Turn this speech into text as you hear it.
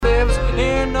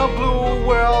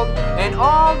And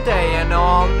all day and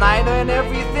all night and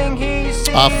everything he sees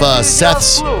Off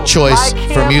Seth's choice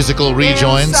for musical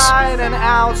rejoins.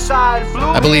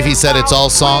 I believe he said it's all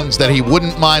songs that he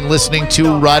wouldn't mind listening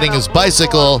to riding his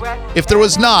bicycle if there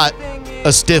was not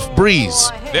a stiff breeze.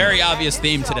 Very obvious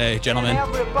theme today, gentlemen.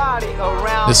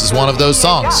 This is one of those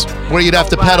songs where you'd have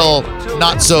to pedal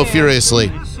not so furiously.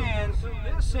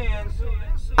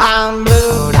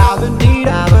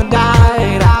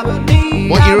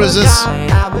 What year was this?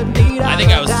 I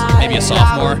think I was maybe a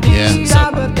sophomore. Yeah.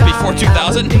 So before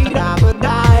 2000.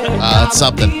 That's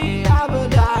something.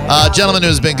 Gentleman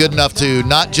who's been good enough to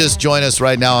not just join us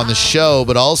right now on the show,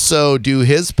 but also do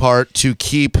his part to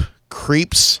keep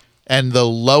creeps and the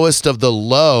lowest of the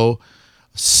low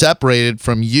separated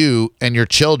from you and your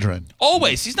children.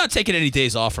 Always. He's not taking any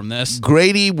days off from this.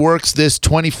 Grady works this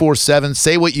 24/7.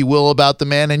 Say what you will about the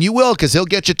man, and you will, because he'll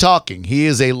get you talking. He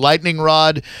is a lightning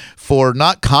rod for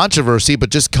not controversy, but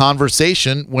just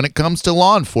conversation when it comes to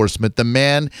law enforcement. The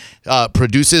man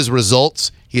produces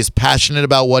results. He is passionate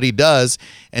about what he does.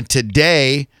 And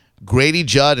today, Grady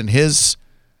Judd and his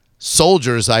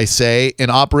soldiers, I say, in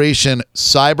Operation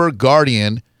Cyber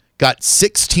Guardian, got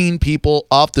 16 people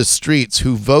off the streets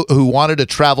who wanted to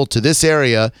travel to this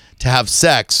area to have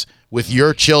sex with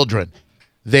your children.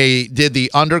 They did the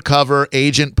undercover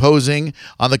agent posing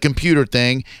on the computer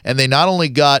thing, and they not only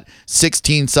got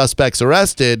 16 suspects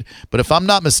arrested, but if I'm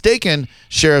not mistaken,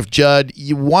 Sheriff Judd,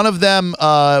 one of them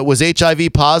was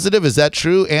HIV positive. Is that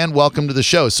true? And welcome to the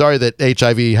show. Sorry that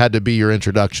HIV had to be your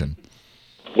introduction.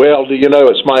 Well, do you know,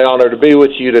 it's my honor to be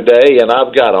with you today, and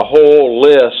I've got a whole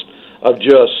list of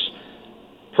just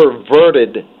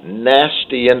perverted,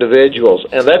 nasty individuals.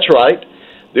 And that's right.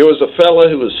 There was a fellow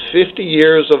who was 50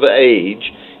 years of age.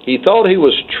 He thought he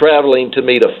was traveling to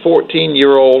meet a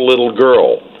 14-year-old little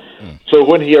girl. So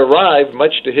when he arrived,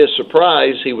 much to his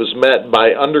surprise, he was met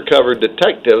by undercover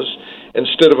detectives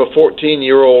instead of a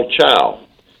 14-year-old child.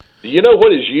 Do you know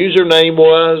what his username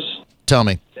was? Tell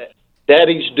me.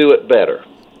 Daddies Do It Better.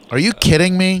 Are you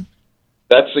kidding me?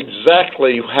 That's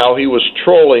exactly how he was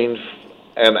trolling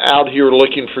and out here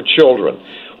looking for children.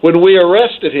 When we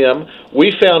arrested him,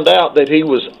 we found out that he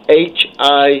was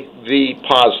HIV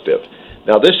positive.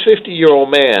 Now, this 50-year-old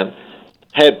man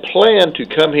had planned to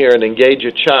come here and engage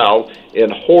a child in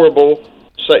horrible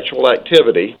sexual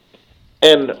activity,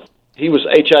 and he was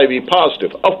HIV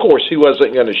positive. Of course, he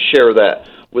wasn't going to share that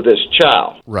with his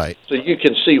child. Right. So you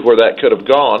can see where that could have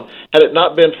gone had it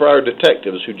not been for our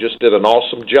detectives who just did an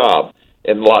awesome job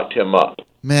and locked him up.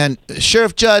 Man,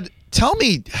 Sheriff Judd, tell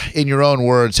me in your own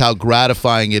words how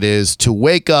gratifying it is to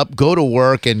wake up, go to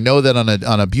work, and know that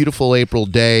on a beautiful April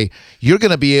day, you're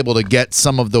going to be able to get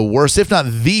some of the worst, if not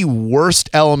the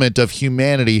worst element of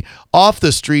humanity off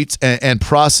the streets and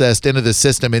processed into the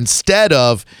system instead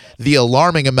of the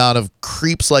alarming amount of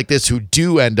creeps like this who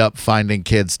do end up finding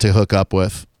kids to hook up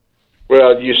with.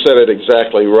 Well, you said it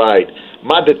exactly right.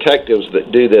 My detectives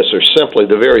that do this are simply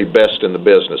the very best in the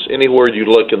business. Anywhere you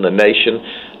look in the nation,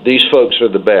 these folks are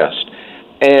the best.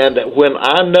 And when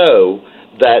I know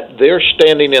that they're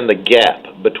standing in the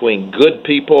gap between good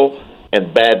people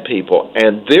and bad people,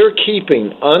 and they're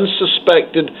keeping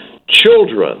unsuspected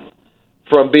children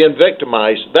from being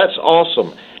victimized, that's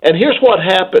awesome. And here's what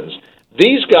happens.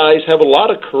 These guys have a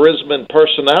lot of charisma and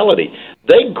personality.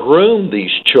 They groom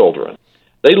these children.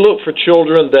 They look for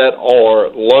children that are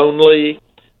lonely,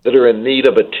 that are in need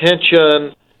of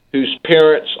attention, whose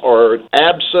parents are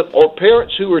absent, or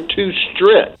parents who are too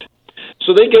strict.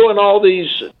 So they go in all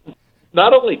these,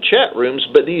 not only chat rooms,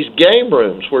 but these game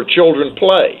rooms where children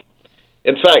play.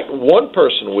 In fact, one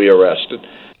person we arrested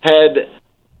had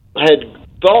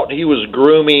thought he was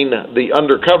grooming the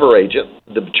undercover agent,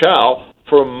 the child,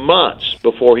 for months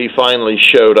before he finally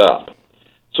showed up.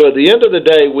 So at the end of the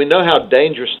day, we know how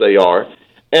dangerous they are.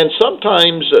 And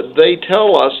sometimes they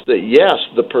tell us that, yes,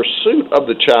 the pursuit of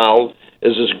the child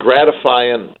is as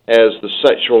gratifying as the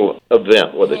sexual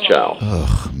event with a child.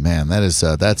 Oh, man,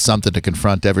 that's something to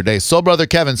confront every day. Soul Brother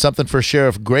Kevin, something for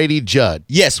Sheriff Grady Judd.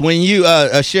 Yes, when you,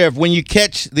 Sheriff, when you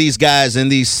catch these guys in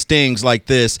these stings like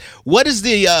this, what is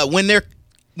the, when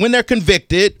they're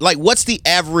convicted, like what's the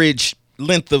average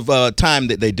length of time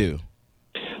that they do?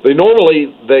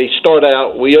 They start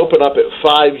out, we open up at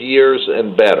 5 years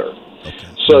and better. Okay.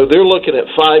 So they're looking at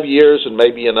 5 years and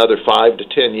maybe another 5 to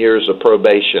 10 years of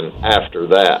probation after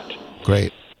that.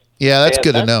 Great. Yeah, that's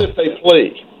good to know. If they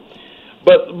plea.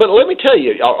 But let me tell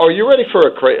you, are you ready for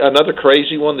another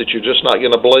crazy one that you're just not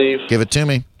going to believe? Give it to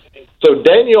me. So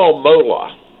Daniel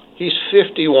Mola, he's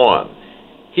 51.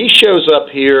 He shows up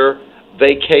here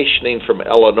vacationing from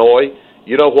Illinois.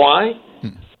 You know why?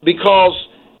 Because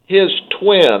his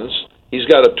twins He's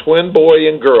got a twin boy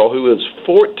and girl who is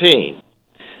 14.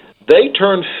 They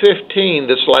turned 15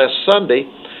 this last Sunday,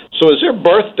 so as their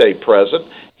birthday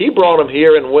present, he brought them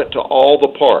here and went to all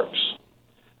the parks.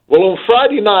 Well, on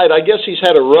Friday night, I guess he's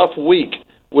had a rough week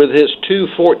with his two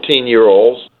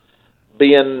 14-year-olds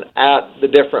being at the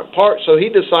different parks, so he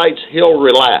decides he'll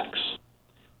relax.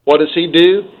 What does he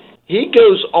do? He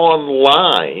goes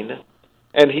online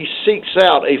and he seeks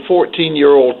out a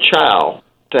 14-year-old child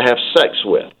to have sex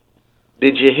with.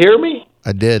 Did you hear me?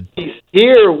 I did. He's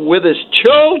here with his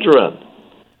children.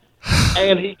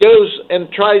 And he goes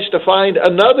and tries to find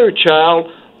another child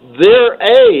their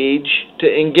age to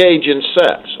engage in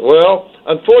sex. Well,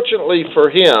 unfortunately for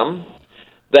him,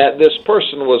 that this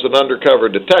person was an undercover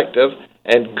detective,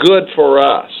 and good for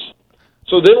us.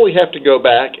 So then we have to go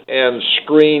back and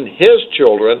screen his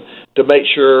children to make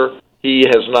sure he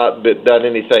has not done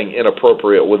anything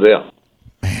inappropriate with them.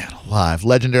 Man, alive.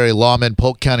 Legendary lawman,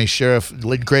 Polk County Sheriff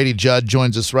Grady Judd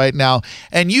joins us right now.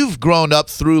 And you've grown up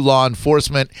through law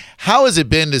enforcement. How has it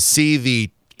been to see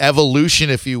the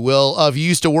evolution, if you will, of you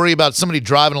used to worry about somebody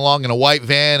driving along in a white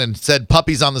van and said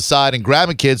puppies on the side and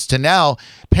grabbing kids to now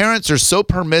parents are so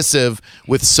permissive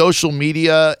with social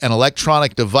media and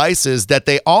electronic devices that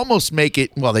they almost make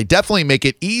it, well, they definitely make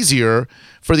it easier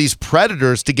for these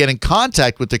predators to get in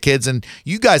contact with the kids. And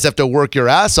you guys have to work your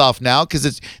ass off now because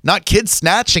it's not kids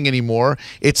snatching anymore.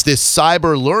 It's this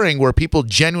cyber luring where people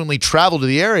genuinely travel to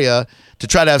the area to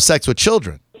try to have sex with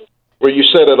children. Well, you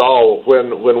said it all.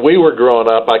 When we were growing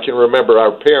up, I can remember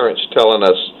our parents telling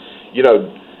us, you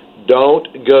know,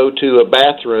 don't go to a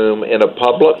bathroom in a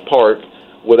public park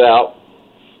without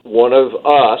one of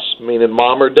us, meaning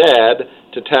mom or dad,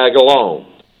 to tag along.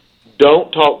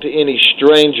 Don't talk to any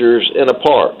strangers in a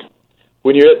park.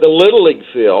 When you're at the Little League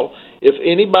field, if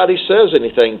anybody says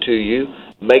anything to you,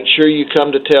 make sure you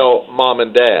come to tell mom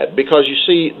and dad. Because, you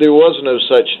see, there was no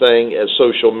such thing as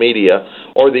social media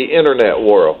or the internet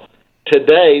world.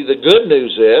 Today, the good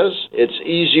news is it's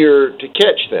easier to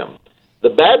catch them. The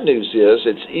bad news is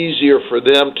it's easier for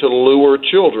them to lure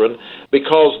children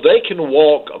because they can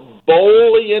walk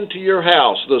boldly into your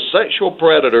house. The sexual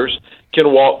predators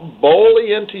can walk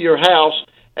boldly into your house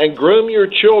and groom your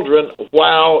children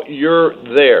while you're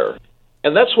there.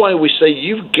 And that's why we say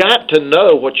you've got to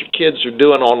know what your kids are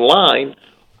doing online,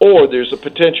 or there's a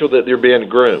potential that they're being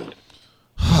groomed.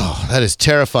 Oh, that is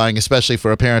terrifying, especially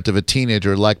for a parent of a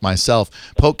teenager like myself.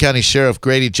 Polk County Sheriff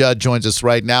Grady Judd joins us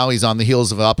right now. He's on the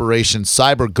heels of Operation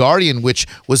Cyber Guardian, which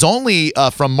was only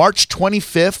from March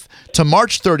 25th to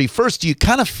March 31st. Do you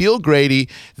kind of feel, Grady,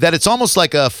 that it's almost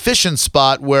like a fishing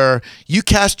spot where you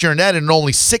cast your net and in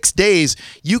only 6 days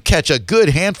you catch a good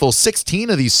handful, 16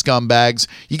 of these scumbags?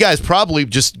 You guys probably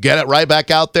just get it right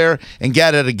back out there and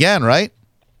get it again, right?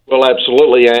 Well,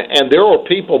 absolutely, and there are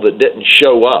people that didn't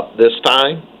show up this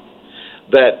time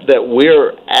that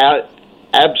we're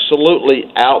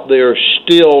absolutely out there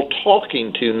still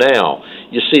talking to now.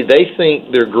 You see, they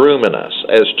think they're grooming us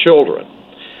as children,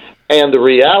 and the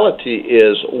reality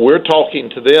is we're talking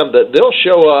to them that they'll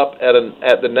show up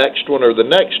at the next one or the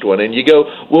next one, and you go,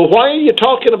 well, why are you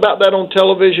talking about that on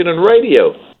television and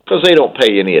radio? Because they don't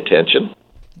pay any attention.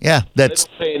 Yeah, that's. They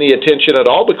don't pay any attention at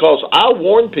all because I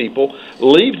warn people,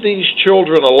 leave these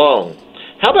children alone.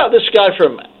 How about this guy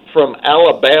from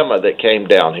Alabama that came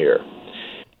down here?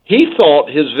 He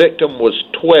thought his victim was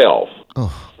 12.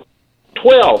 Oh.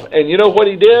 12, and you know what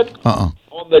he did? Uh-uh.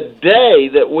 On the day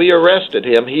that we arrested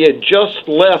him, he had just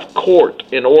left court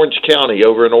in Orange County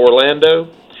over in Orlando,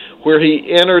 where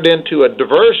he entered into a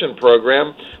diversion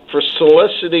program for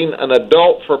soliciting an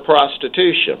adult for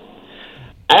prostitution.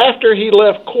 After he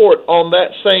left court on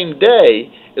that same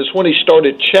day is when he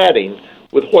started chatting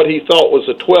with what he thought was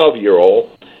a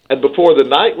 12-year-old, and before the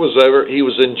night was over, he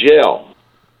was in jail.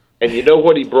 And you know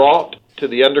what he brought to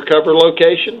the undercover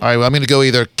location? All right, well, I'm going to go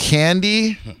either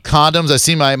candy, condoms. I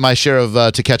see my share of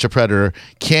To Catch a Predator.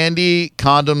 Candy,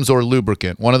 condoms, or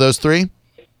lubricant. One of those three?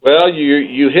 Well,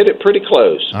 you hit it pretty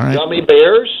close. All right. Gummy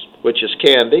bears, which is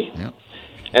candy, Yep.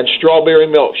 and strawberry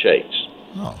milkshakes.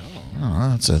 Oh,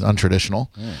 that's untraditional.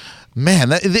 Yeah. Man,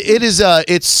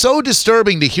 it's so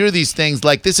disturbing to hear these things.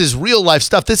 Like, this is real life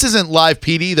stuff. This isn't live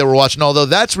PD that we're watching, although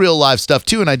that's real life stuff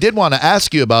too. And I did want to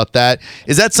ask you about that.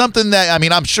 Is that something that, I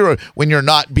mean, I'm sure when you're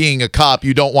not being a cop,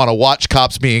 you don't want to watch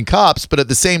cops being cops, but at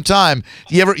the same time,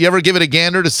 you ever give it a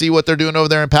gander to see what they're doing over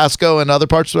there in Pasco and other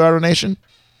parts of our nation?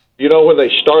 You know, when they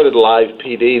started Live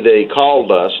PD, they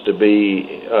called us to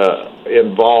be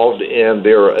involved in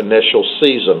their initial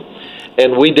season.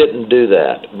 And we didn't do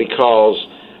that because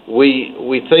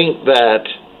we think that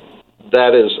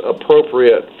is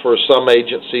appropriate for some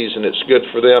agencies and it's good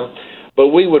for them. but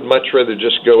we would much rather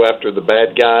just go after the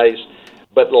bad guys.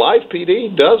 But Live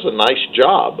PD does a nice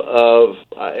job of,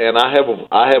 and I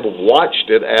have watched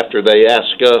it after they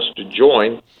asked us to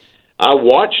join. I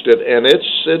watched it, and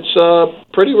it's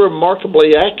pretty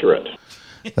remarkably accurate.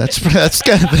 That's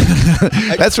good.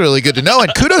 That's really good to know.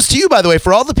 And kudos to you, by the way,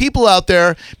 for all the people out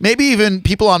there, maybe even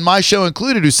people on my show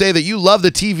included, who say that you love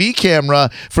the TV camera.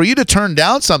 For you to turn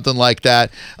down something like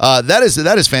that, that is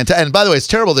fantastic. And by the way, it's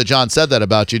terrible that John said that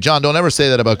about you. John, don't ever say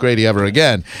that about Grady ever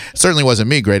again. Certainly wasn't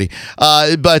me, Grady.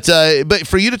 But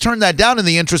for you to turn that down in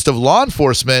the interest of law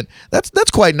enforcement,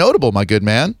 that's quite notable, my good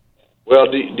man. Well,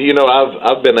 do you know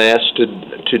I've been asked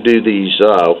to do these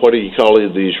what do you call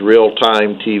it, these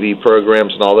real-time TV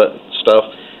programs and all that stuff.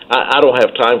 I don't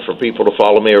have time for people to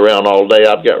follow me around all day.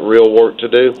 I've got real work to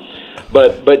do.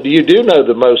 But you do know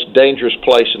the most dangerous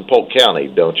place in Polk County,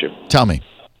 don't you? Tell me.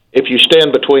 If you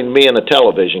stand between me and a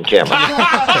television camera.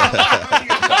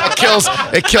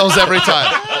 It kills every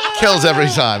time. Kills every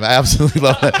time. I absolutely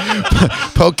love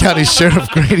that. Polk County Sheriff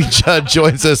Grady Judd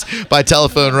joins us by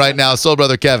telephone right now. Soul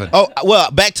Brother Kevin. Oh,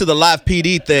 well, back to the Live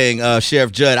PD thing,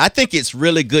 Sheriff Judd. I think it's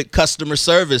really good customer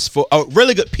service, for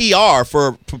really good PR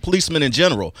for policemen in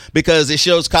general, because it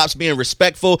shows cops being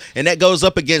respectful, and that goes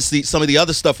up against some of the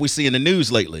other stuff we see in the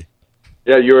news lately.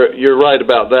 Yeah, you're right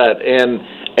about that.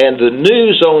 And the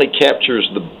news only captures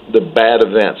the bad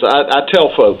events. I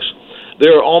tell folks,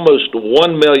 there are almost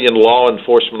 1 million law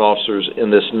enforcement officers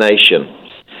in this nation.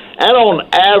 And on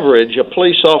average, a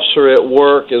police officer at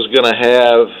work is going to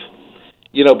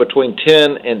have, between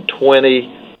 10 and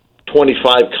 20,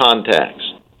 25 contacts.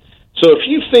 So if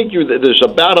you figure that there's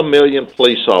about 1 million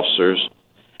police officers,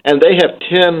 and they have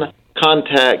 10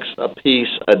 contacts apiece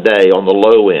a day on the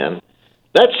low end,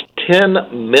 that's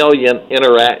 10 million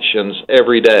interactions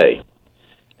every day.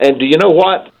 And do you know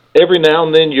what? Every now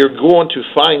and then you're going to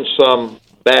find some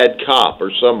bad cop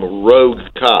or some rogue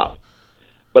cop.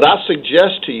 But I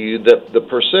suggest to you that the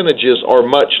percentages are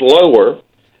much lower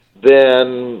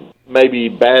than maybe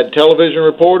bad television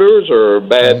reporters or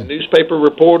bad newspaper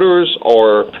reporters,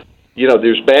 or,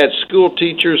 there's bad school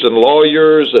teachers and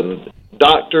lawyers and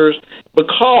doctors,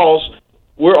 because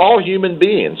we're all human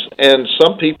beings, and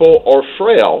some people are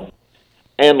frail.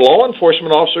 And law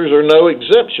enforcement officers are no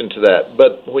exemption to that.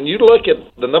 But when you look at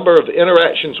the number of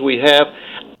interactions we have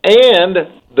and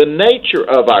the nature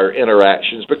of our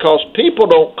interactions, because people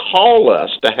don't call us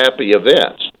to happy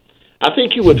events, I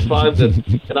think you would find that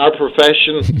in our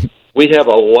profession we have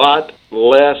a lot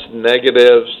less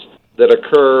negatives that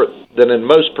occur than in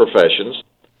most professions.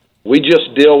 We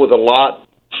just deal with a lot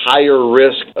higher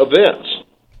risk events.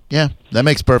 Yeah, that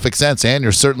makes perfect sense. And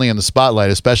you're certainly in the spotlight,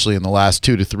 especially in the last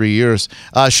 2 to 3 years.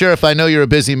 Sheriff, I know you're a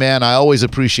busy man. I always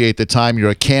appreciate the time. You're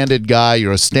a candid guy.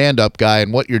 You're a stand-up guy.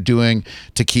 And what you're doing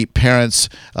to keep parents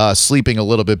sleeping a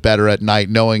little bit better at night,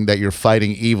 knowing that you're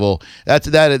fighting evil, that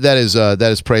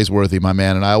is praiseworthy, my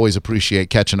man. And I always appreciate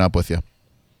catching up with you.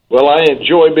 Well, I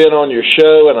enjoy being on your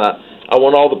show, and I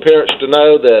want all the parents to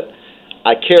know that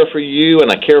I care for you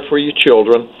and I care for your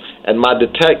children. And my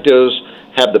detectives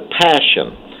have the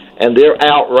passion, and they're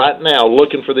out right now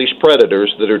looking for these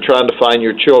predators that are trying to find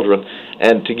your children.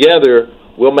 And together,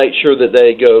 we'll make sure that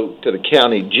they go to the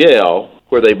county jail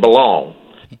where they belong,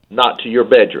 not to your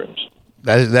bedrooms.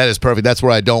 That is perfect. That's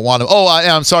where I don't want them. Oh,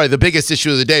 I'm sorry. The biggest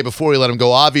issue of the day before we let him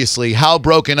go, obviously, how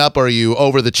broken up are you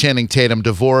over the Channing Tatum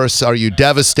divorce? Are you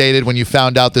devastated when you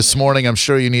found out this morning? I'm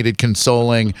sure you needed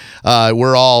consoling.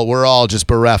 We're all just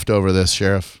bereft over this,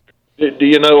 Sheriff. Do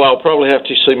you know I'll probably have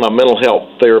to see my mental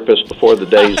health therapist before the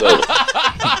day's over.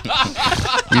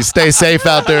 You stay safe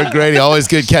out there, Grady. Always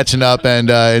good catching up,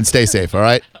 and stay safe, all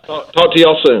right? Talk to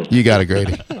y'all soon. You got it,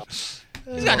 Grady.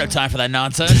 He's got no time for that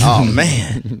nonsense. Oh,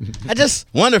 man. I just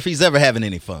wonder if he's ever having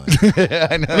any fun.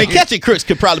 I mean, catching crooks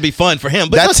could probably be fun for him.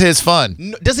 But that's his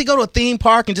fun. Does he go to a theme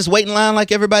park and just wait in line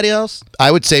like everybody else?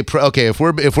 I would say, okay, if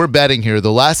we're betting here, the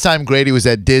last time Grady was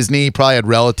at Disney, he probably had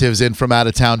relatives in from out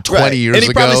of town 20 years ago. And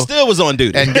he probably still was on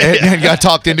duty. And got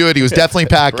talked into it. He was definitely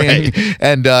packing,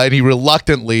 and he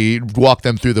reluctantly walked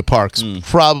them through the parks.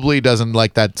 Probably doesn't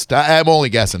like that. I'm only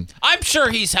guessing. I'm sure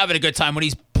he's having a good time when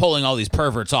he's pulling all these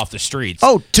perverts off the streets.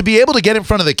 Oh, to be able to get in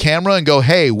front of the camera and go,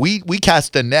 hey, we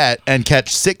cast a net and catch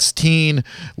 16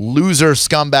 loser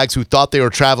scumbags who thought they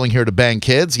were traveling here to bang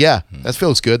kids. Yeah, that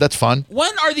feels good. That's fun. When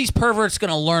are these perverts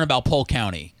going to learn about Polk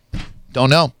County?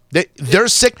 Don't know. Their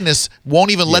sickness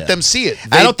won't even let them see it.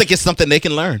 I don't think it's something they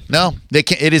can learn. No, they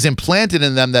can. It is implanted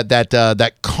in them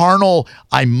that carnal,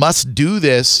 I must do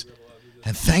this.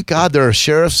 And thank God there are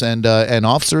sheriffs and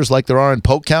officers like there are in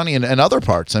Polk County and other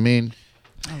parts. I mean,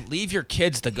 leave your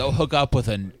kids to go hook up with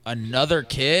another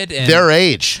kid and their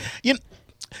age.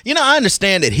 I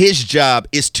understand that his job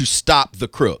is to stop the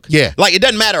crook. Yeah. Like, it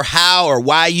doesn't matter how or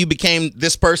why you became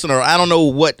this person, or I don't know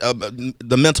what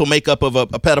the mental makeup of a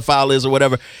pedophile is or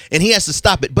whatever, and he has to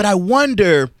stop it. But I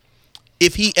wonder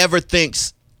if he ever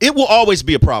thinks it will always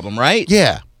be a problem, right?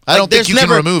 Yeah. I don't think you can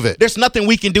remove it. There's nothing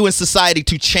we can do in society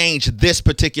to change this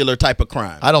particular type of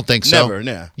crime. I don't think so. Never,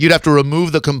 yeah. You'd have to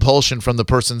remove the compulsion from the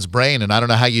person's brain, and I don't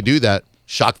know how you do that.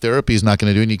 Shock therapy is not going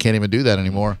to do it, and you can't even do that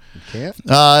anymore. You can't?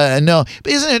 No.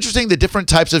 But isn't it interesting the different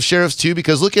types of sheriffs, too?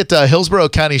 Because look at Hillsborough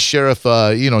County Sheriff,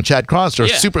 Chad Cronster.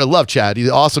 Yeah. I love Chad. He's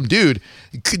an awesome dude.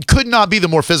 Could not be the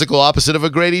more physical opposite of a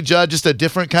Grady Judd, just a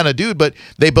different kind of dude, but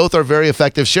they both are very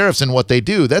effective sheriffs in what they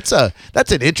do. That's an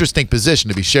interesting position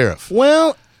to be sheriff.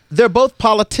 Well, they're both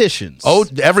politicians. Oh,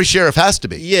 every sheriff has to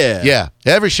be. Yeah. Yeah.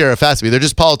 Every sheriff has to be. They're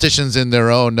just politicians in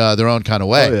their own kind of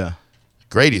way. Oh, yeah.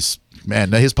 Grady's,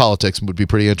 man, his politics would be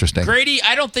pretty interesting. Grady,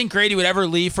 I don't think Grady would ever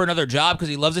leave for another job because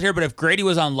he loves it here. But if Grady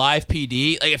was on live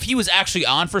PD, like if he was actually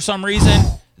on for some reason,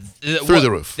 Through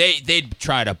the roof. They'd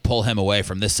try to pull him away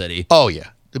from this city. Oh,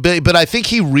 yeah. But I think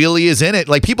he really is in it.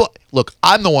 Like, people, look,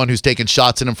 I'm the one who's taking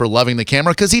shots at him for loving the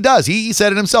camera because he does. He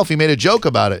said it himself. He made a joke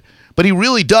about it. But he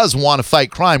really does want to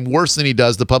fight crime worse than he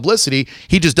does the publicity.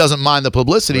 He just doesn't mind the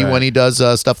publicity when he does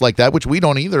stuff like that, which we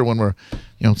don't either when we're,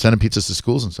 sending pizzas to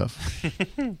schools and stuff.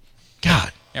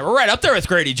 God. Yeah, we're right up there with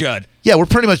Grady Judd. Yeah, we're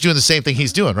pretty much doing the same thing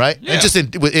he's doing, right? Yeah. And just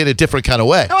in a different kind of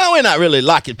way. Well, we're not really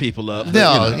locking people up.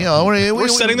 No, we're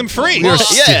setting them free.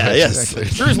 Yes.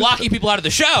 Drew's locking people out of the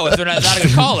show if they're not a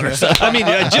good caller. So. I mean,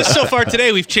 just so far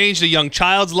today, we've changed a young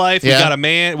child's life. Yeah. We got a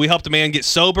man. We helped a man get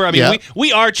sober. I mean, Yeah.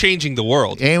 we are changing the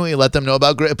world. And we let them know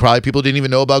about probably people didn't even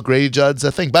know about Grady Judd's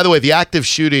thing. By the way, the active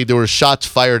shooting, there were shots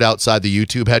fired outside the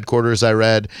YouTube headquarters, I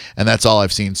read, and that's all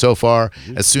I've seen so far.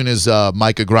 As soon as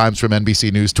Micah Grimes from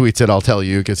NBC News tweets it, I'll tell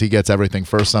you because he gets everything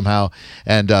first somehow.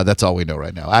 And that's all we know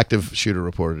right now. Active shooter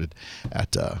reported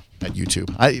at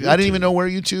YouTube. I didn't even know where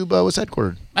YouTube was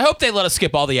headquartered. I hope they let us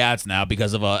skip all the ads now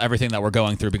because of everything that we're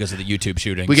going through because of the YouTube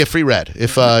shooting. We get free red.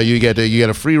 If you get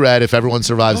a free red, if everyone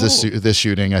survives this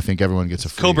shooting, I think everyone gets a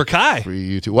free Cobra Kai.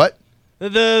 Free YouTube. What?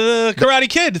 The Karate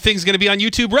Kid thing's going to be on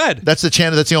YouTube Red. That's the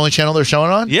channel. That's the only channel they're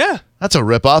showing on? Yeah. That's a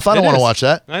ripoff. I don't want to watch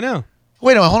that. I know.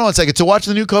 Wait a minute. Hold on a second. To watch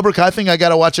the new Cobra Kai thing, I got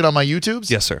to watch it on my YouTubes?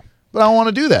 Yes, sir. But I don't want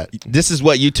to do that. This is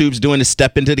what YouTube's doing to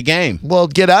step into the game. Well,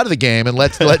 get out of the game and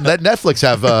let Netflix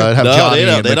have No, Johnny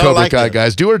and they the don't Cobra like Kai it.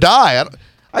 guys. Do or die.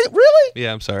 Really?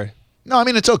 Yeah, I'm sorry. No, I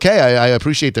mean, it's okay. I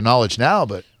appreciate the knowledge now,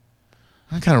 but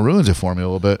that kind of ruins it for me a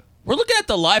little bit. We're looking at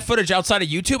the live footage outside of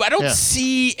YouTube. I don't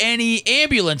see any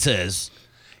ambulances.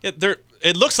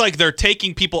 It looks like they're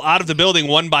taking people out of the building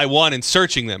one by one and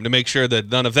searching them to make sure that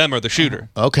none of them are the shooter.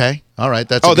 Okay. All right.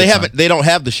 That's Oh, a good they sign. haven't. They don't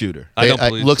have the shooter. I don't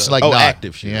believe looks so. like Oh, not.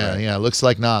 active shooter, Yeah, right. yeah. Looks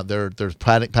like not. They're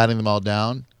patting them all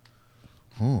down.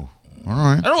 Ooh. All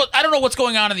right. I don't know what's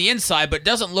going on the inside, but it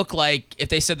doesn't look like if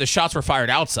they said the shots were fired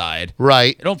outside.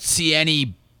 Right. I don't see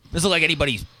any. Doesn't look like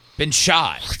anybody's been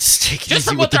shot. Let's take it Just easy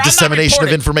from with what the they're- I'm not dissemination of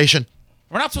reporting. information.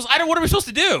 We're not supposed. What are we supposed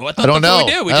to do? I don't know.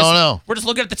 What do we do? I don't know. We're just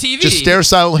looking at the TV. Just stare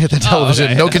silently at the television.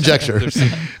 okay. No conjecture.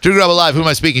 Drew Grub Live. Who am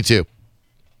I speaking to?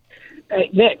 Hey,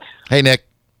 Nick. Hey, Nick.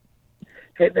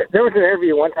 Hey, there was an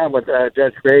interview one time with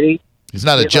Judge Grady. He's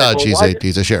not a He's like, judge. well,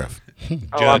 He's a sheriff. Oh, I'm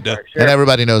sorry, And Sheriff.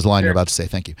 everybody knows the line you're about to say.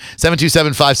 Thank you.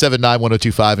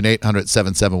 727-579-1025 and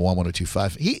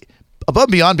 800-771-1025. He, above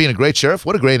and beyond being a great sheriff,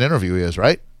 what a great interview he is,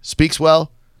 right? Speaks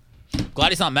well. Glad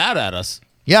he's not mad at us.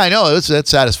 Yeah, I know. It's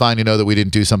satisfying to know that we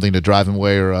didn't do something to drive him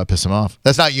away or piss him off.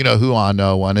 That's not who on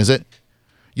one, is it?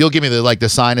 You'll give me the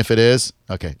sign if it is.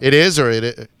 Okay, it is or it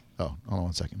is. Oh, hold on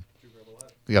 1 second.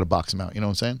 We got to box him out. You know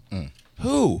what I'm saying?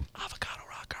 Who? Avocado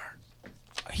rocker.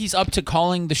 He's up to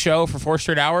calling the show for 4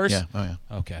 straight hours? Yeah. Oh yeah.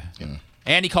 Okay.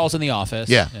 And he calls in the office.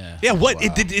 Yeah. Yeah, what?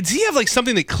 Did he have like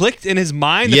something that clicked in his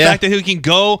mind? The Yeah. fact that he can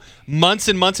go months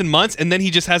and months and months, and then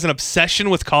he just has an obsession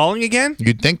with calling again?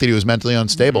 You'd think that he was mentally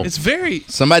unstable. It's very...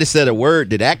 Somebody said a word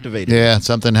that activated. Yeah,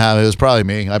 something happened. It was probably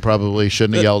me. I probably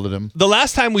shouldn't have yelled at him. The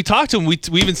last time we talked to him, we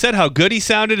even said how good he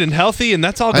sounded and healthy, and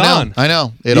that's all gone. I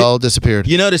know. It all disappeared.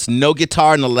 You notice no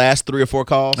guitar in the last 3 or 4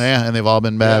 calls? Yeah, and they've all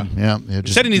been bad. Yeah. It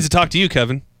just, Said he needs to talk to you,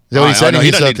 Kevin. Is that what he said? no, He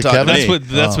he needs doesn't to need to talk to Kevin?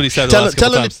 me. That's what he said the last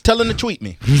couple times. Tell him to tweet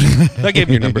me. I gave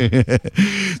him your number.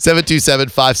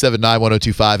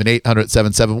 727-579-1025 and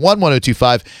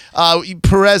 800-771-1025.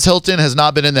 Perez Hilton has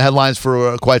not been in the headlines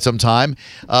for quite some time,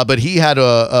 but he had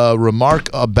a remark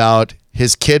about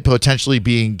his kid potentially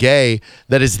being gay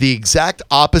that is the exact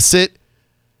opposite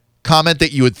comment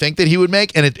that you would think that he would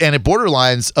make, and it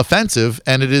borderlines offensive,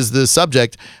 and it is the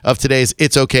subject of today's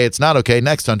It's Okay, It's Not Okay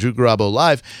next on Drew Garabo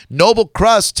Live. Noble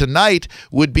Crust tonight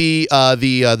would be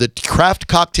the Craft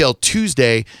Cocktail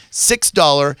Tuesday,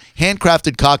 $6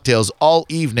 handcrafted cocktails all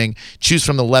evening. Choose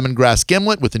from the lemongrass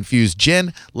gimlet with infused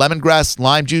gin, lemongrass,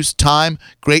 lime juice, thyme,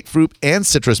 grapefruit, and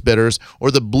citrus bitters,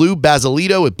 or the blue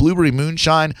basilito with blueberry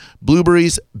moonshine,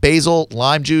 blueberries, basil,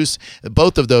 lime juice.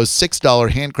 Both of those $6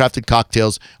 handcrafted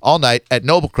cocktails all night at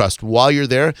Noble Crust. While you're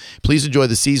there, please enjoy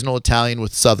the seasonal Italian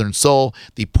with Southern Soul.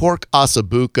 The pork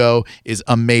ossobuco is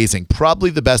amazing. Probably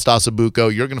the best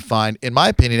ossobuco you're going to find, in my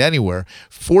opinion, anywhere.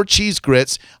 4 cheese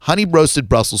grits, honey roasted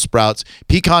Brussels sprouts,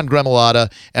 pecan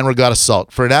gremolata, and regatta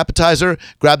salt. For an appetizer,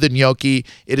 grab the gnocchi.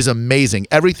 It is amazing.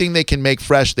 Everything they can make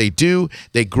fresh, they do.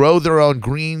 They grow their own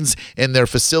greens in their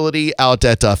facility out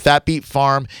at Fat Beat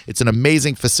Farm. It's an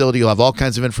amazing facility. You'll have all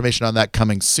kinds of information on that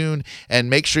coming soon. And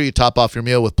make sure you top off your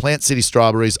meal with Plant City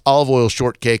strawberries, olive oil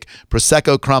shortcake,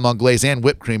 Prosecco creme anglaise, and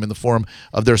whipped cream in the form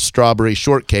of their strawberry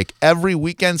shortcake. Every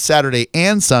weekend, Saturday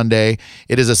and Sunday,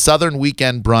 it is a Southern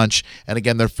weekend brunch. And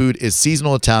again, their food is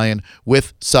seasonal Italian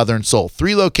with Southern Soul.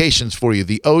 3 locations for you.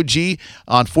 The OG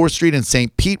on 4th Street in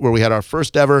St. Pete, where we had our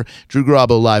first ever Drew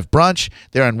Garabo Live brunch.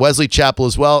 They're in Wesley Chapel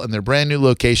as well, and their brand new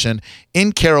location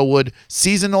in Carrollwood.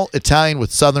 Seasonal Italian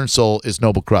with Southern Soul is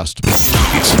Noble Crust.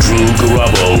 It's Drew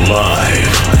Garabo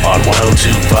Live on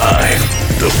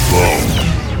 102.5 The Bone.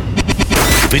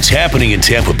 If it's happening in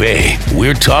Tampa Bay,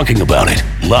 we're talking about it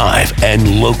live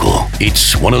and local.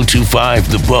 It's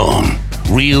 102.5 The Bone.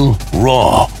 Real,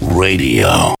 raw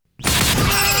radio.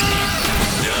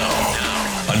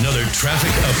 Another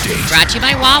traffic update. Brought to you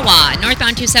by Wawa.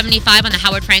 Northbound 275 on the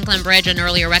Howard Franklin Bridge, an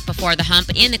earlier wreck before the hump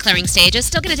in the clearing stages.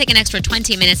 Still going to take an extra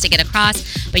 20 minutes to get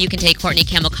across, but you can take Courtney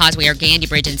Campbell Causeway or Gandy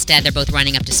Bridge instead. They're both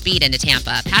running up to speed into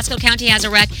Tampa. Pasco County has a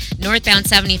wreck northbound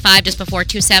 75 just before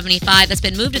 275. That's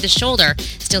been moved to the shoulder.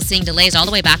 Still seeing delays all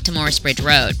the way back to Morris Bridge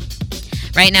Road.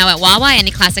 Right now at Wawa, any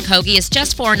classic hoagie is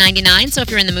just $4.99, so if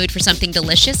you're in the mood for something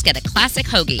delicious, get a classic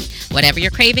hoagie. Whatever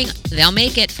you're craving, they'll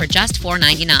make it for just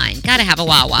 $4.99. Gotta have a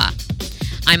Wawa.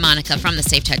 I'm Monica from the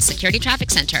Safe Touch Security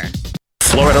Traffic Center.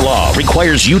 Florida law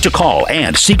requires you to call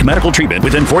and seek medical treatment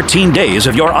within 14 days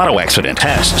of your auto accident.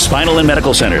 Hess Spinal and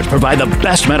Medical Centers provide the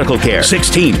best medical care.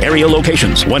 16 area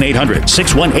locations.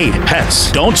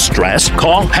 1-800-618-HESS. Don't stress.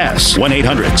 Call Hess.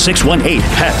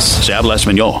 1-800-618-HESS. Sab Les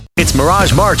Mignol. It's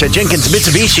Mirage March at Jenkins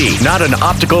Mitsubishi. Not an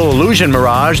optical illusion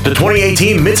Mirage, the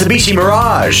 2018 Mitsubishi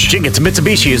Mirage. Jenkins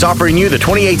Mitsubishi is offering you the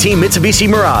 2018 Mitsubishi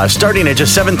Mirage starting at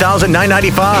just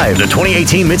 $7,995. The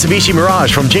 2018 Mitsubishi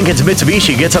Mirage from Jenkins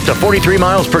Mitsubishi gets up to 43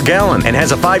 miles per gallon and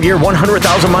has a 5-year,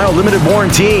 100,000-mile limited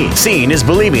warranty. Seeing is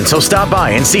believing, so stop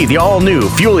by and see the all-new,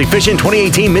 fuel-efficient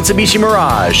 2018 Mitsubishi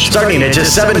Mirage starting at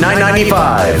just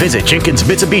 $7,995. Visit Jenkins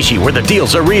Mitsubishi, where the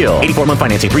deals are real. 84-month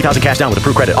financing, $3,000 cash down with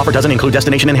approved credit. Offer doesn't include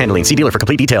destination and handling. See dealer for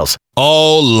complete details.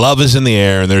 Oh, love is in the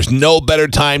air, and there's no better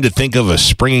time to think of a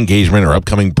spring engagement or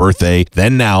upcoming birthday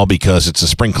than now, because it's a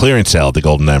spring clearance sale at the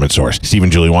Golden Diamond Source. Steve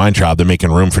and Julie Weintraub, they're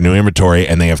making room for new inventory,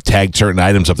 and they have tagged certain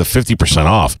items up to 50%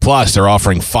 off. Plus, they're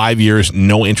offering 5 years,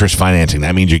 no interest financing.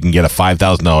 That means you can get a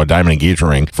 $5,000 diamond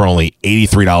engagement ring for only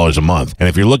 $83 a month. And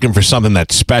if you're looking for something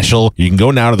that's special, you can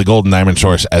go now to the Golden Diamond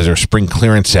Source, as their spring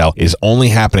clearance sale is only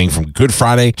happening from Good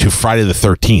Friday to Friday the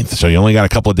 13th. So you only got a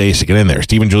couple of days to get in there.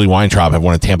 Steve and Julie Weintraub have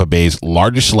one of Tampa Bay's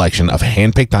largest selection of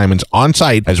hand-picked diamonds on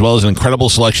site, as well as an incredible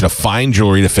selection of fine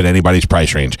jewelry to fit anybody's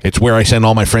price range. It's where I send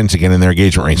all my friends to get in their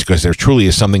engagement rings, because there truly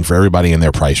is something for everybody in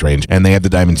their price range, and they have the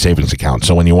diamond savings account.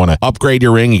 So when you want to upgrade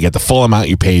your ring, you get the full amount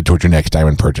you paid towards your next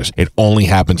diamond purchase. It only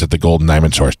happens at the Golden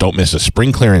Diamond Source. Don't miss a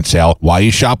spring clearance sale while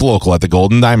you shop local at the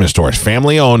Golden Diamond Source.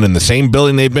 Family owned, in the same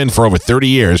building they've been for over 30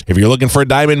 years. If you're looking for a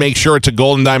diamond, make sure it's a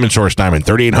Golden Diamond Source diamond.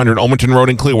 3800 Omerton Road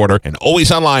in Clearwater, and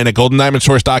always online at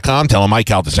goldendiamondsource.com. Tell them Mike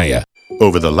Calta sent you.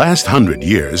 Over the last 100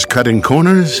 years, cutting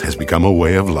corners has become a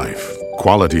way of life.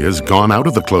 Quality has gone out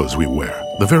of the clothes we wear,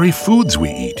 the very foods we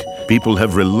eat. People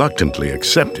have reluctantly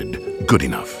accepted good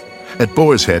enough. At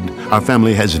Boar's Head, our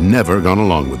family has never gone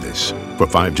along with this. For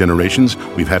 5 generations,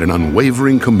 we've had an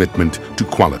unwavering commitment to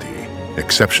quality.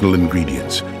 Exceptional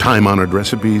ingredients, time-honored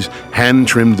recipes,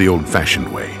 hand-trimmed the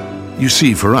old-fashioned way. You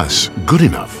see, for us, good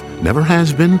enough never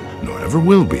has been, nor ever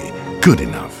will be, good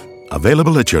enough.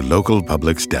 Available at your local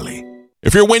Publix deli.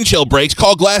 If your windshield breaks,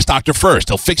 call Glass Doctor first.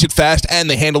 They'll fix it fast and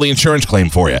they handle the insurance claim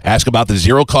for you. Ask about the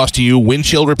zero cost to you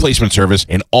windshield replacement service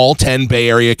in all 10 Bay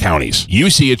Area counties.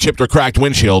 You see a chipped or cracked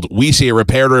windshield, we see it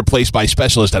repaired or replaced by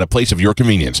specialists at a place of your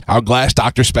convenience. Our Glass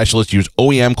Doctor specialists use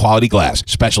OEM quality glass,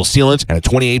 special sealants, and a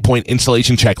 28-point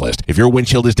installation checklist. If your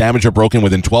windshield is damaged or broken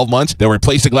within 12 months, they'll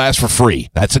replace the glass for free.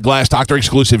 That's the Glass Doctor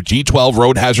exclusive G12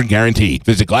 road hazard guarantee.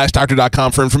 Visit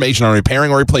glassdoctor.com for information on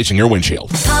repairing or replacing your windshield.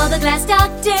 Call the Glass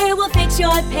Doctor, we'll fix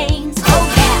your paint.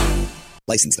 Oh, yeah.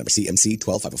 License number CMC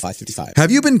 125555. Have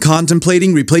you been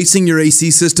contemplating replacing your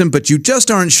AC system, but you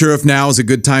just aren't sure if now is a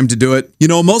good time to do it? You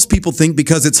know, most people think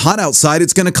because it's hot outside,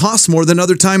 it's going to cost more than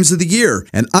other times of the year.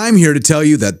 And I'm here to tell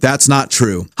you that that's not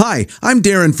true. Hi, I'm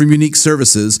Darren from Unique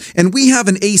Services, and we have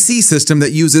an AC system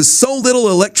that uses so little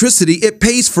electricity, it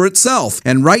pays for itself.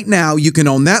 And right now, you can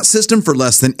own that system for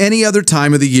less than any other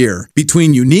time of the year.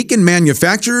 Between Unique and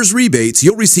manufacturer's rebates,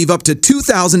 you'll receive up to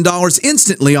 $2,000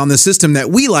 instantly on the system that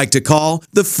we like to call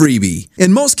the freebie.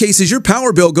 In most cases, your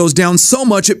power bill goes down so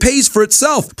much it pays for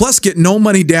itself. Plus, get no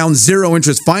money down, zero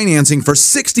interest financing for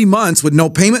 60 months with no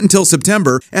payment until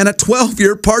September and a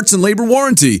 12-year parts and labor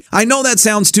warranty. I know that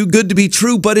sounds too good to be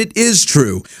true, but it is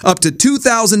true. Up to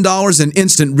 $2,000 in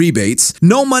instant rebates,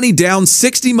 no money down,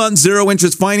 60 months zero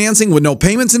interest financing with no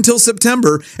payments until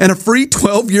September, and a free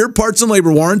 12-year parts and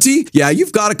labor warranty? Yeah,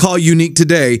 you've got to call Unique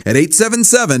today at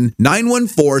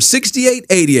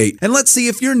 877-914-6888. And let's see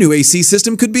if your new AC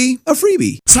system could be a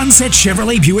freebie. Sunset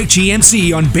Chevrolet Buick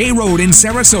GMC on Bay Road in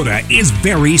Sarasota is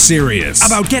very serious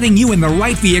about getting you in the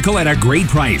right vehicle at a great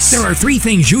price. There are 3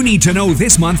 things you need to know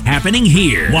this month happening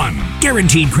here. 1.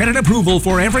 Guaranteed credit approval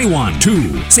for everyone.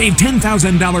 2. Save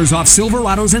 $10,000 off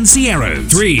Silverados and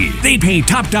Sierras. 3. They pay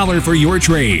top dollar for your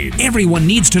trade. Everyone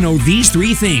needs to know these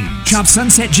 3 things. Shop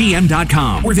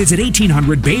sunsetgm.com or visit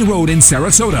 1800 Bay Road in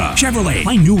Sarasota. Chevrolet,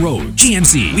 find new roads.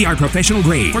 GMC, we are professional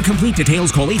grade. For complete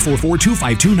details, call 844-252-1902.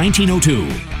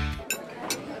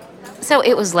 So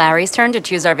it was Larry's turn to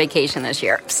choose our vacation this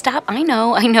year. Stop, I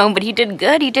know, but he did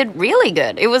good. He did really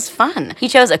good. It was fun. He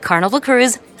chose a Carnival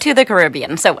cruise to the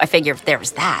Caribbean, so I figured there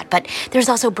was that. But there's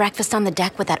also breakfast on the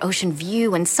deck with that ocean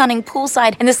view and sunning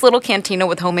poolside and this little cantina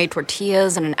with homemade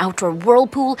tortillas and an outdoor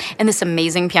whirlpool and this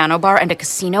amazing piano bar and a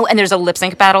casino, and there's a lip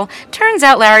sync battle. Turns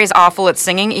out Larry's awful at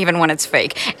singing even when it's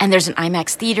fake. And there's an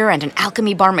IMAX theater and an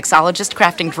alchemy bar mixologist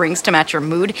crafting drinks to match your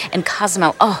mood, and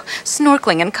Cozumel,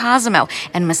 snorkeling in Cozumel,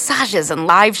 and massages and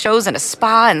live shows and a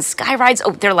spa and sky rides.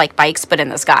 Oh, they're like bikes but in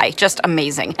the sky. Just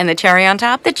amazing. And the cherry on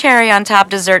top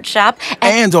dessert shop.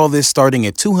 And all this starting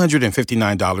at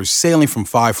 $259 sailing from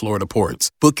 5 Florida ports.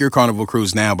 Book your Carnival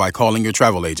cruise now by calling your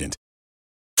travel agent.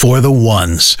 For the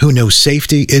ones who know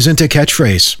safety isn't a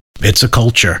catchphrase, it's a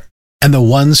culture. And the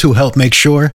ones who help make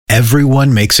sure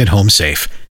everyone makes it home safe.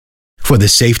 For the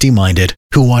safety-minded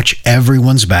who watch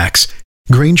everyone's backs,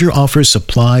 Grainger offers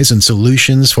supplies and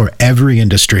solutions for every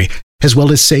industry, as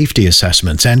well as safety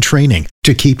assessments and training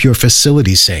to keep your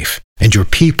facilities safe and your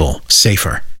people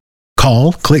safer.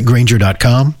 Call, click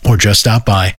Grainger.com, or just stop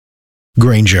by.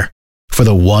 Grainger, for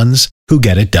the ones who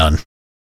get it done.